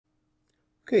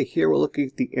Okay, here we're looking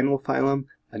at the animal phylum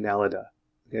Annelida.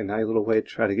 Again, a little way to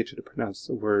try to get you to pronounce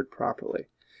the word properly.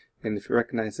 And if you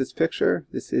recognize this picture,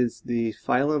 this is the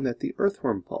phylum that the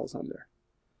earthworm falls under.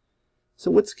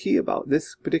 So what's key about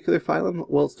this particular phylum?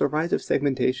 Well, it's the rise of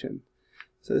segmentation.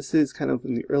 So this is kind of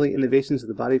in the early innovations of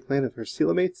the body plan of our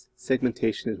coelomates.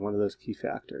 Segmentation is one of those key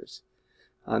factors.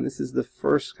 This is the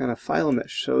first kind of phylum that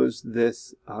shows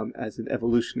this as an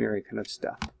evolutionary kind of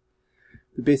step.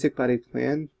 The basic body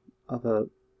plan of an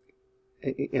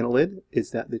annelid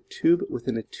is that the tube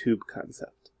within a tube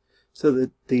concept. So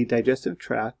the digestive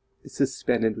tract is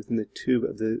suspended within the tube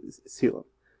of the coelom.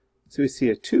 So we see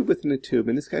a tube within a tube,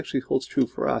 and this actually holds true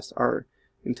for us. Our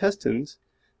intestines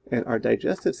and our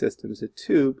digestive system is a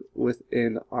tube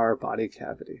within our body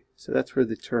cavity. So that's where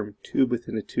the term tube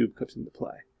within a tube comes into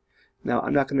play. Now,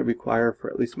 I'm not going to require, for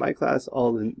at least my class,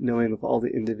 all the knowing of all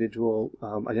the individual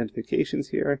identifications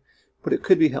here, but it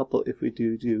could be helpful if we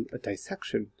do a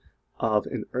dissection of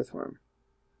an earthworm.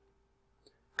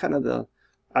 Kind of the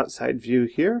outside view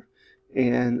here,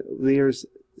 and there's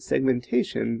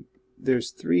segmentation.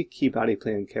 There's three key body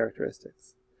plan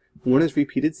characteristics. One is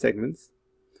repeated segments,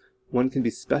 one can be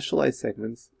specialized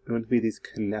segments, and one can be these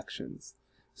connections.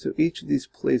 So each of these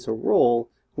plays a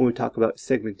role when we talk about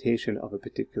segmentation of a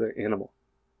particular animal.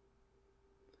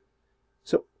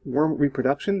 So worm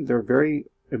reproduction, they're very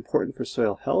important for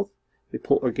soil health. They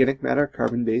pull organic matter,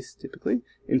 carbon-based typically,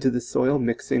 into the soil,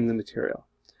 mixing the material.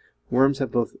 Worms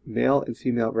have both male and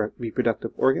female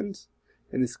reproductive organs,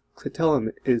 and this clitellum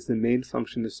is the main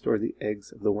function to store the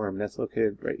eggs of the worm. That's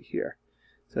located right here.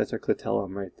 So that's our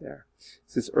clitellum right there.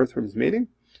 This is earthworms mating.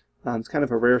 It's kind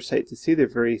of a rare sight to see. They're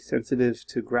very sensitive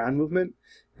to ground movement,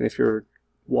 and if you're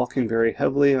walking very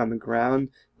heavily on the ground,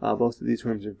 both of these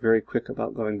worms are very quick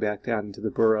about going back down into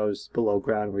the burrows below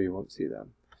ground where you won't see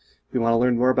them. If you want to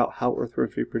learn more about how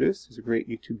earthworms reproduce, there's a great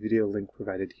YouTube video link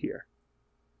provided here.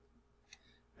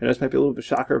 I know this might be a little bit of a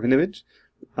shocker of an image.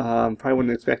 Probably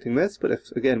wasn't expecting this, but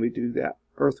if, again, we do that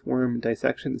earthworm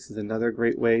dissection, this is another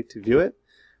great way to view it.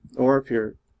 Or if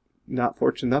you're not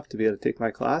fortunate enough to be able to take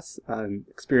my class and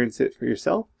experience it for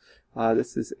yourself,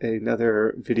 this is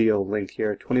another video link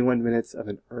here, 21 minutes of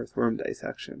an earthworm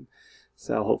dissection.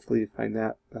 So hopefully you find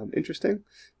that interesting.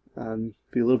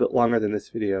 Be a little bit longer than this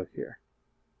video here.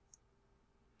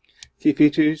 Key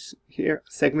features here,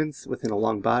 segments within a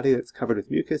long body that's covered with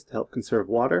mucus to help conserve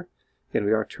water. Again,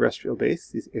 we are terrestrial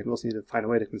based. These animals need to find a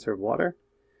way to conserve water.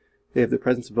 They have the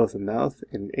presence of both a mouth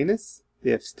and an anus. They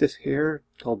have stiff hair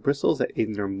called bristles that aid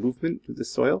in their movement through the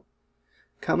soil.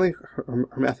 Commonly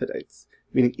hermaphrodites,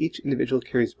 meaning each individual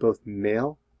carries both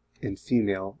male and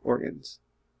female organs.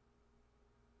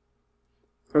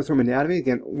 Earthworm anatomy,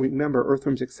 again, remember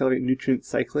earthworms accelerate nutrient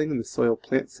cycling in the soil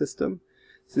plant system.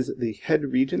 This is the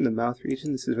head region, the mouth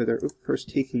region. This is where they're first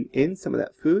taking in some of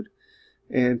that food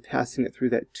and passing it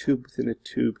through that tube within a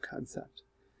tube concept.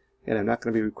 And I'm not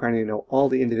going to be requiring you to know all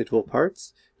the individual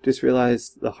parts. Just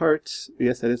realize the heart,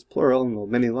 yes, that is plural, and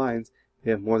many lines,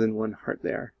 they have more than one heart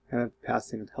there, kind of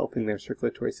passing and helping their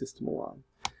circulatory system along.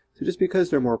 So just because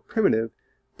they're more primitive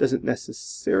doesn't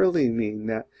necessarily mean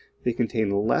that they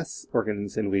contain less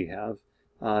organs than we have.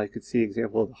 You could see an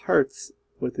example of the hearts.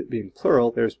 With it being plural,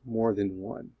 there's more than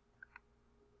one.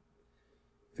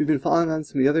 If you've been following on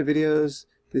some of the other videos,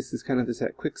 this is kind of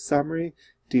that quick summary.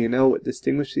 Do you know what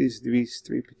distinguishes these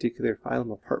three particular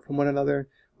phylum apart from one another?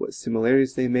 What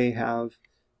similarities they may have?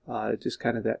 Just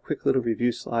kind of that quick little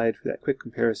review slide for that quick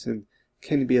comparison.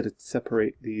 Can you be able to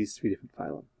separate these three different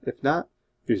phylum? If not,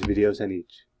 there's videos on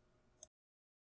each.